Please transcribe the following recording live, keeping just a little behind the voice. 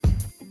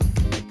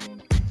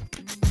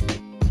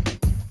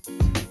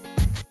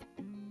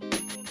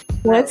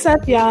What's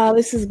up, y'all?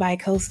 This is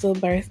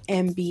Bicoastal Birth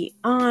and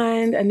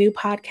Beyond, a new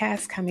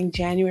podcast coming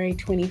January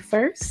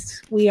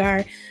 21st. We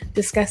are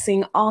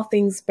discussing all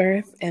things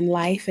birth and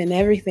life and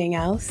everything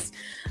else.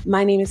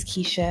 My name is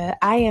Keisha.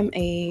 I am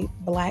a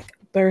Black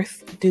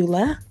birth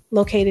doula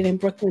located in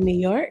Brooklyn, New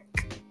York.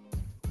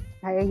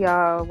 Hey,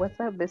 y'all. What's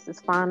up? This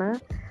is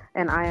Fauna,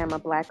 and I am a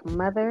Black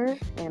mother,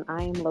 and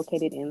I am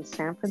located in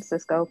San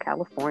Francisco,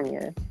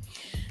 California.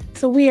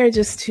 So we are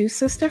just two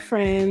sister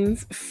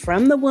friends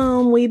from the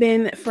womb. We've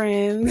been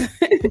friends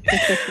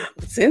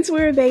since we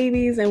were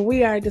babies, and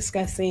we are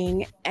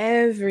discussing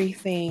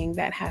everything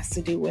that has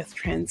to do with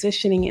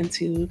transitioning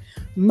into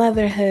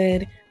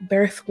motherhood,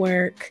 birth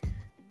work,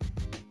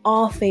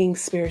 all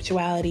things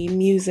spirituality,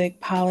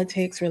 music,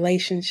 politics,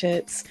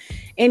 relationships,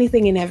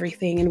 anything and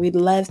everything. And we'd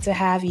love to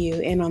have you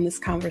in on this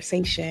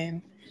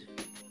conversation.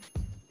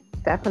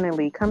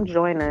 Definitely. Come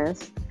join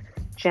us.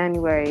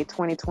 January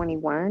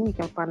 2021. You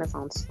can find us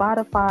on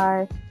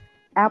Spotify,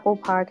 Apple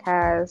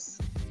Podcasts,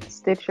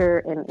 Stitcher,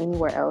 and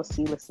anywhere else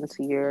you listen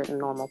to your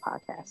normal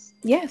podcasts.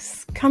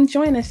 Yes, come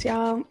join us,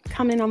 y'all.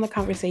 Come in on the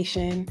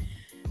conversation.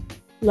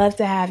 Love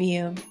to have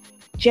you.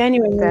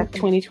 January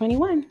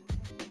 2021.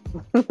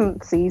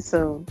 See you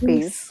soon.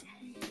 Peace.